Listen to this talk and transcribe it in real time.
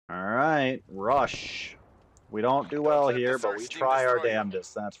Alright, rush. We don't do well here, but we try our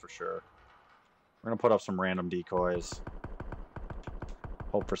damnedest, that's for sure. We're going to put up some random decoys.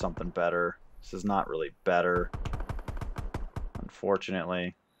 Hope for something better. This is not really better,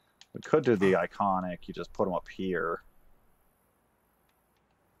 unfortunately. We could do the iconic. You just put them up here.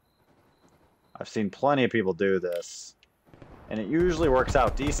 I've seen plenty of people do this, and it usually works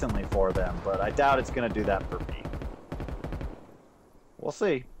out decently for them, but I doubt it's going to do that for me. We'll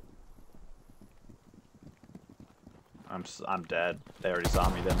see. I'm dead. They already saw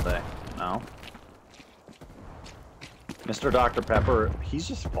me, didn't they? No? Mr. Dr. Pepper, he's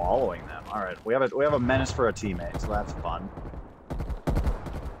just following them. All right, we have a menace for a teammate, so that's fun.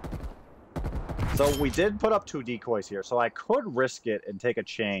 So we did put up 2 decoys here, so I could risk it and take a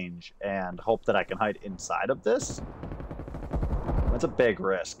change and hope that I can hide inside of this. That's a big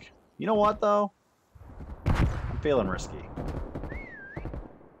risk. You know what, though? I'm feeling risky.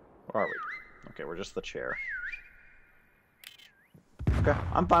 Where are we? Okay, we're just the chair. Okay,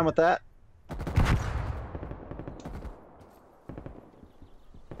 I'm fine with that.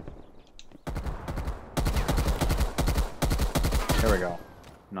 There we go.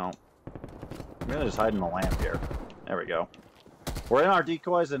 No. I'm gonna just hide in the lamp here. There we go. We're in our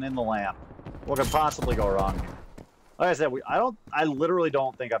decoys and in the lamp. What could possibly go wrong here? Like I said, I literally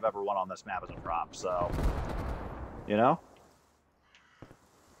don't think I've ever won on this map as a prop, so you know?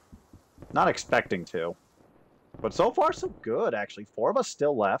 Not expecting to. But so far so good, actually. 4 of us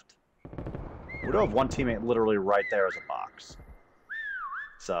still left. We do have one teammate literally right there as a box.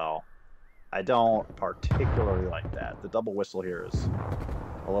 So I don't particularly like that. The double whistle here is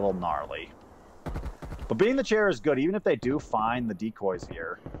a little gnarly. But being the chair is good, even if they do find the decoys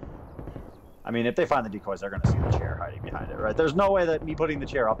here. I mean, if they find the decoys, they're going to see the chair hiding behind it, right? There's no way that me putting the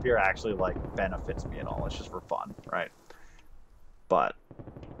chair up here actually, like, benefits me at all. It's just for fun, right? But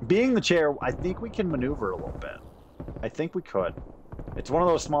being the chair, I think we can maneuver a little bit. I think we could. It's one of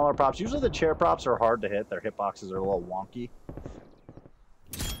those smaller props. Usually the chair props are hard to hit. Their hitboxes are a little wonky.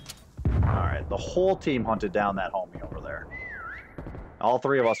 Alright, the whole team hunted down that homie over there. All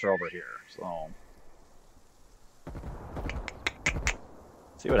 3 of us are over here, so...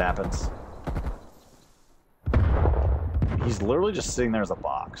 see what happens. He's literally just sitting there as a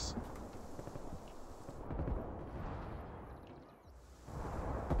box.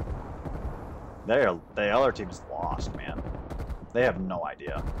 The other team's lost, man. They have no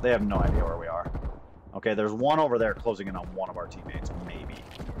idea. They have no idea where we are. Okay, there's one over there closing in on one of our teammates, maybe.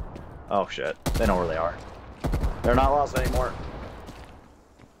 Oh shit, they know where they are. They're not lost anymore.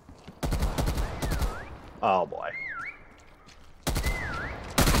 Oh boy.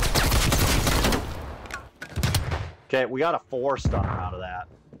 Okay, we got a 4-stunner out of that.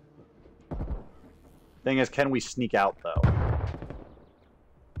 Thing is, can we sneak out, though?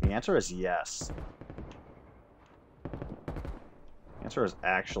 The answer is yes. The answer is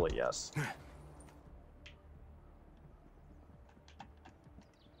actually yes.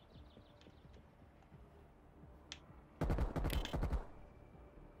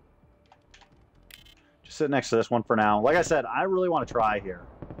 Just sit next to this one for now. Like I said, I really want to try here.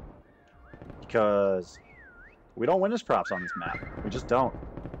 Because we don't win as props on this map. We just don't.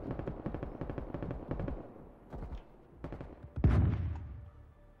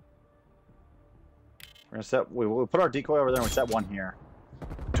 We're gonna set. We'll put our decoy over there and we set one here.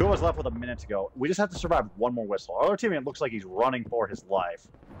 2 of us left with a minute to go. We just have to survive one more whistle. Our other teammate looks like he's running for his life,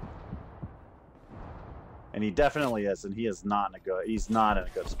 and he definitely is. And he is not in a good. He's not in a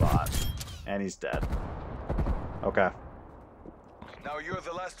good spot, and he's dead. Okay. Now you're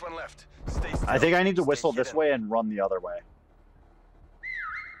the last one left. Stay still. I think I need to whistle this way and run the other way.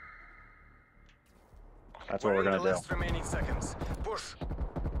 That's what we're gonna do. Last remaining seconds. Push.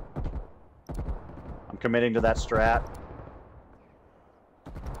 I'm committing to that strat.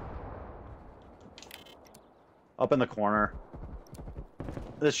 Up in the corner.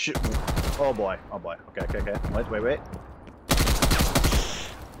 This shit. Oh boy. Oh boy. Okay. Wait.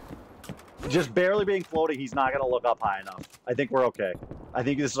 Just barely being floating, he's not gonna look up high enough. I think we're okay. I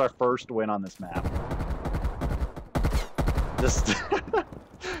think this is our first win on this map. Just,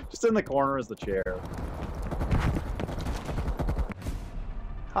 just in the corner is the chair.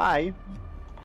 Hi.